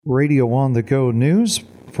Radio on the Go News,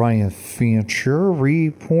 Brian Fancher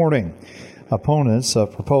reporting. Opponents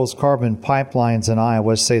of proposed carbon pipelines in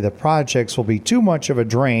Iowa say the projects will be too much of a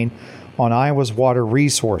drain on Iowa's water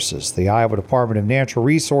resources. The Iowa Department of Natural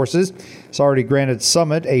Resources has already granted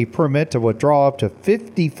Summit a permit to withdraw up to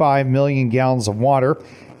 55 million gallons of water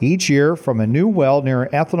each year from a new well near an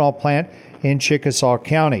ethanol plant in Chickasaw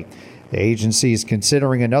County. The agency is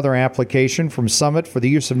considering another application from Summit for the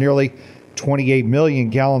use of nearly 28 million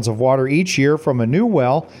gallons of water each year from a new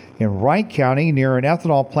well in Wright County near an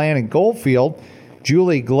ethanol plant in Goldfield.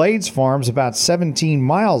 Julie Glades farms about 17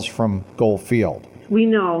 miles from Goldfield. We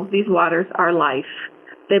know these waters are life.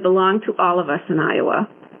 They belong to all of us in Iowa.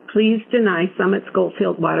 Please deny Summit's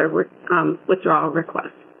Goldfield water withdrawal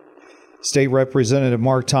request. State Representative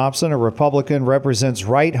Mark Thompson, a Republican, represents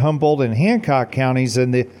Wright, Humboldt, and Hancock counties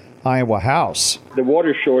in the Iowa House. The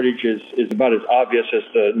water shortage is about as obvious as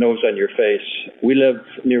the nose on your face. We live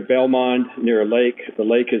near Belmont, near a lake. The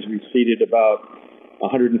lake has receded about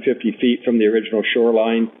 150 feet from the original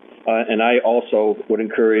shoreline, and I also would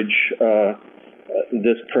encourage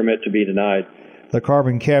this permit to be denied. The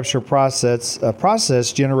carbon capture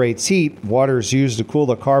process generates heat. Water is used to cool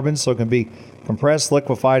the carbon so it can be compressed,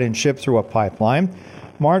 liquefied, and shipped through a pipeline.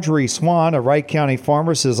 Marjorie Swan, a Wright County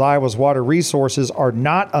farmer, says Iowa's water resources are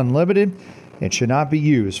not unlimited and should not be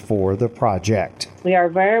used for the project. We are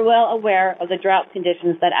very well aware of the drought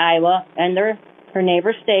conditions that Iowa and her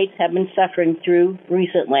neighbor states have been suffering through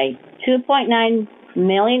recently. 2.9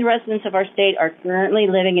 million residents of our state are currently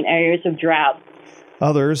living in areas of drought.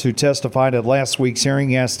 Others who testified at last week's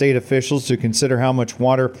hearing asked state officials to consider how much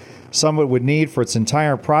water Summit would need for its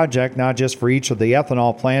entire project, not just for each of the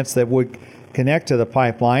ethanol plants that would connect to the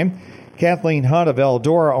pipeline. Kathleen Hunt of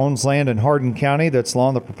Eldora owns land in Hardin County that's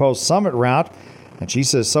along the proposed Summit route, and she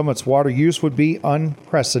says Summit's water use would be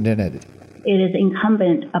unprecedented. It is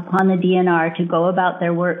incumbent upon the DNR to go about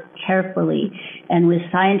their work carefully and with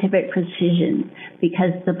scientific precision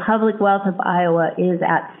because the public wealth of Iowa is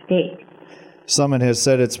at stake. Summit has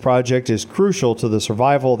said its project is crucial to the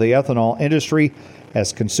survival of the ethanol industry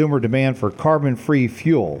as consumer demand for carbon-free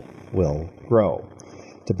fuel will grow.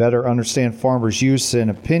 To better understand farmers' use and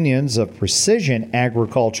opinions of precision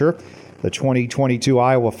agriculture, the 2022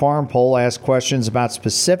 Iowa Farm Poll asked questions about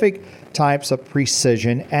specific types of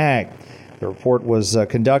precision ag. The report was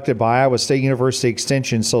conducted by Iowa State University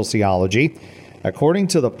Extension Sociology. According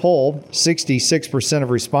to the poll, 66% of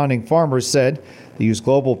responding farmers said they use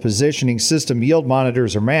Global Positioning System yield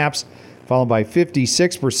monitors or maps, followed by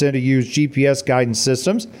 56% who use GPS guidance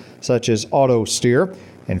systems, such as auto steer,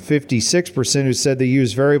 and 56% who said they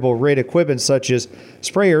use variable rate equipment, such as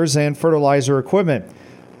sprayers and fertilizer equipment.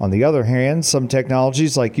 On the other hand, some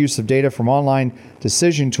technologies like use of data from online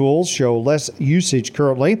decision tools show less usage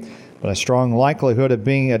currently, but a strong likelihood of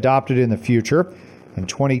being adopted in the future. In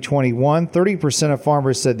 2021, 30% of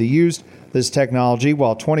farmers said they used this technology,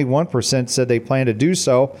 while 21% said they plan to do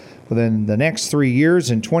so within the next 3 years,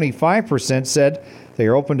 and 25% said they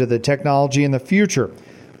are open to the technology in the future.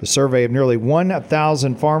 The survey of nearly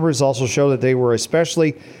 1,000 farmers also showed that they were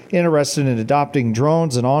especially interested in adopting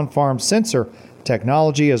drones and on-farm sensor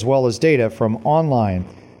technology, as well as data from online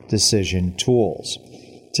decision tools.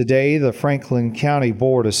 Today, the Franklin County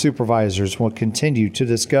Board of Supervisors will continue to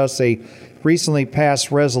discuss a recently passed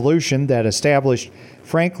resolution that established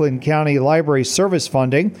Franklin County Library Service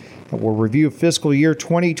funding and will review fiscal year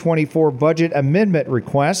 2024 budget amendment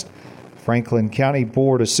request. Franklin County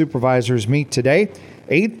Board of Supervisors meet today,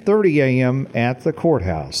 8:30 a.m. at the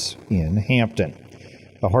courthouse in Hampton.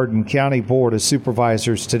 The Hardin County Board of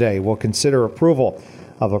Supervisors today will consider approval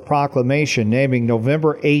of a proclamation naming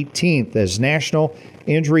November 18th as National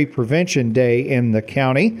Injury Prevention Day in the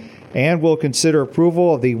county, and will consider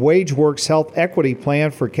approval of the WageWorks Health Equity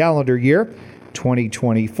Plan for calendar year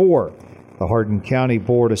 2024. The Hardin County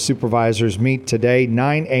Board of Supervisors meet today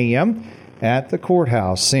 9 a.m. at the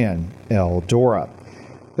courthouse in Eldora.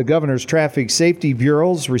 The Governor's Traffic Safety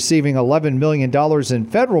Bureau is receiving $11 million in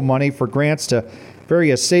federal money for grants to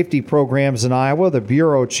various safety programs in Iowa. The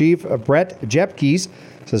Bureau Chief, Brett Jepkes,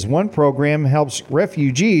 says one program helps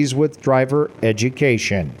refugees with driver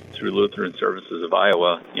education. Through Lutheran Services of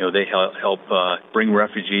Iowa, they help bring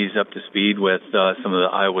refugees up to speed with some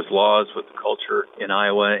of Iowa's laws, with the culture in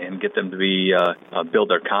Iowa, and get them to be build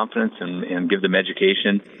their confidence and give them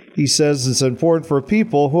education. He says it's important for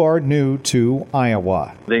people who are new to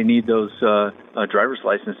Iowa. They need those driver's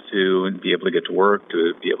license to be able to get to work,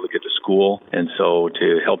 to be able to get to school, and so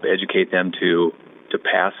to help educate them to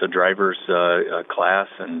pass a driver's class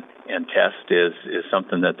and test is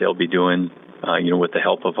something that they'll be doing with the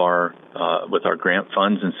help of our grant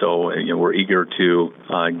funds. And so, we're eager to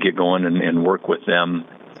get going and work with them.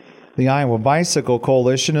 The Iowa Bicycle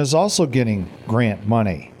Coalition is also getting grant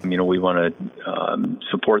money. We want to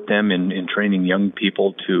support them in training young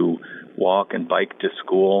people to walk and bike to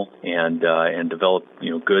school and develop,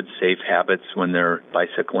 good, safe habits when they're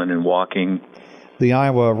bicycling and walking. The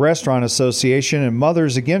Iowa Restaurant Association and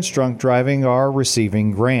Mothers Against Drunk Driving are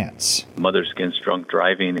receiving grants. Mothers Against Drunk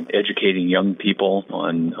Driving, educating young people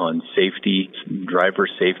on safety, driver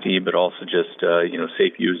safety, but also just,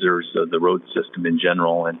 safe users of the road system in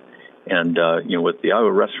general. And with the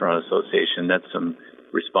Iowa Restaurant Association, that's some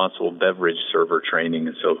responsible beverage server training.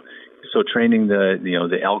 And so training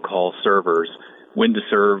the alcohol servers, when to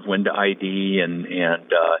serve, when to ID, and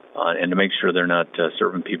to make sure they're not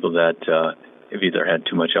serving people that have either had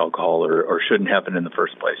too much alcohol or shouldn't happen in the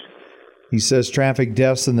first place. He says traffic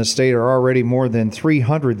deaths in the state are already more than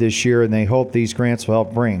 300 this year, and they hope these grants will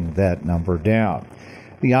help bring that number down.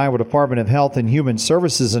 The Iowa Department of Health and Human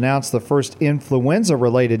Services announced the first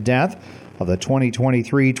influenza-related death of the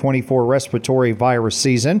 2023-24 respiratory virus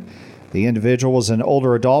season. The individual was an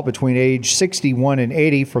older adult between age 61 and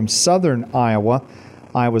 80 from southern Iowa.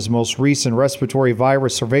 Iowa's most recent respiratory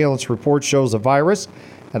virus surveillance report shows the virus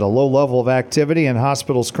at a low level of activity, and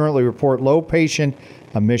hospitals currently report low patient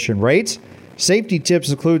admission rates. Safety tips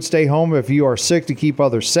include stay home if you are sick to keep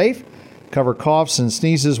others safe. Cover coughs and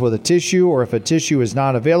sneezes with a tissue, or if a tissue is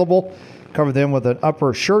not available, cover them with an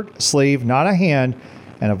upper shirt sleeve, not a hand,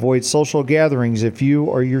 and avoid social gatherings if you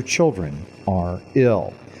or your children are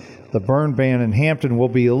ill. The burn ban in Hampton will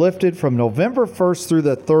be lifted from November 1st through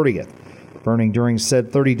the 30th. Burning during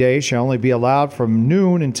said 30 days shall only be allowed from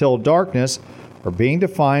noon until darkness, or being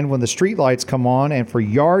defined when the streetlights come on, and for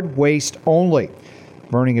yard waste only.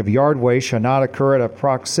 Burning of yard waste shall not occur at a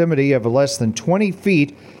proximity of less than 20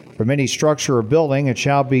 feet from any structure or building. It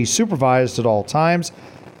shall be supervised at all times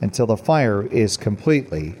until the fire is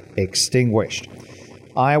completely extinguished.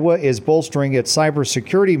 Iowa is bolstering its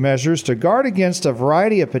cybersecurity measures to guard against a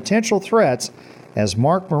variety of potential threats, as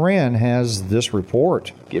Mark Moran has this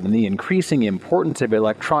report. Given the increasing importance of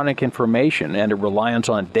electronic information and a reliance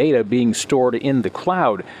on data being stored in the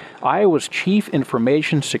cloud, Iowa's Chief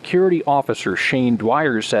Information Security Officer Shane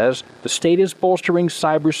Dwyer says the state is bolstering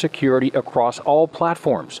cybersecurity across all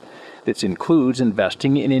platforms. This includes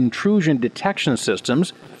investing in intrusion detection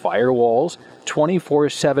systems, firewalls,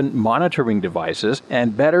 24/7 monitoring devices,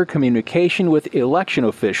 and better communication with election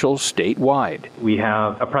officials statewide. We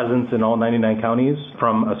have a presence in all 99 counties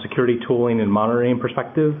from a security tooling and monitoring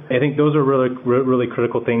perspective. I think those are really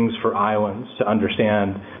critical things for Iowans to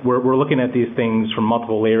understand. We're looking at these things from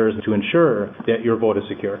multiple layers to ensure that your vote is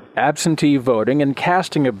secure. Absentee voting and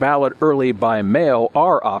casting a ballot early by mail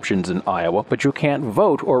are options in Iowa, but you can't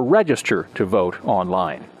vote or register to vote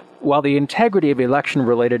online. While the integrity of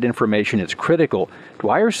election-related information is critical,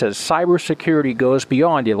 Dwyer says cybersecurity goes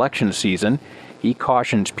beyond election season. He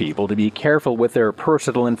cautions people to be careful with their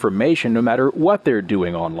personal information no matter what they're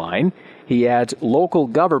doing online. He adds local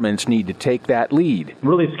governments need to take that lead.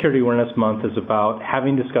 Really, Security Awareness Month is about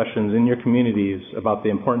having discussions in your communities about the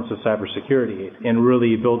importance of cybersecurity and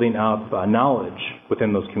really building up knowledge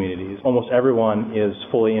within those communities. Almost everyone is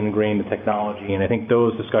fully ingrained in technology, and I think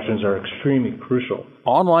those discussions are extremely crucial.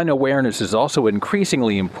 Online awareness is also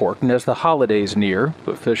increasingly important as the holidays near.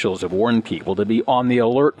 Officials have warned people to be on the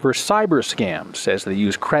alert for cyber scams as they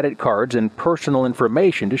use credit cards and personal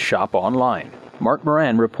information to shop online. Mark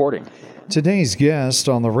Moran reporting. Today's guest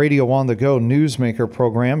on the Radio on the Go Newsmaker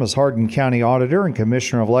program is Hardin County Auditor and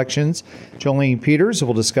Commissioner of Elections Jolene Peters, who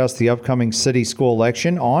will discuss the upcoming city school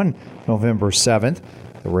election on November 7th.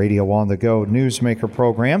 The Radio on the Go Newsmaker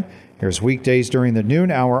program airs weekdays during the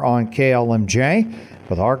noon hour on KLMJ,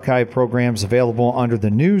 with archive programs available under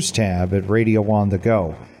the News tab at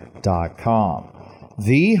radioonthego.com.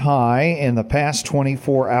 The high in the past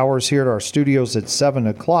 24 hours here at our studios at 7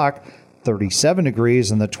 o'clock, 37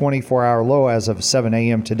 degrees, and the 24-hour low as of 7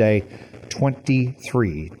 a.m. today,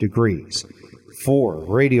 23 degrees. For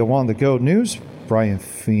Radio on the Go News, Brian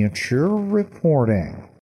Fancher reporting.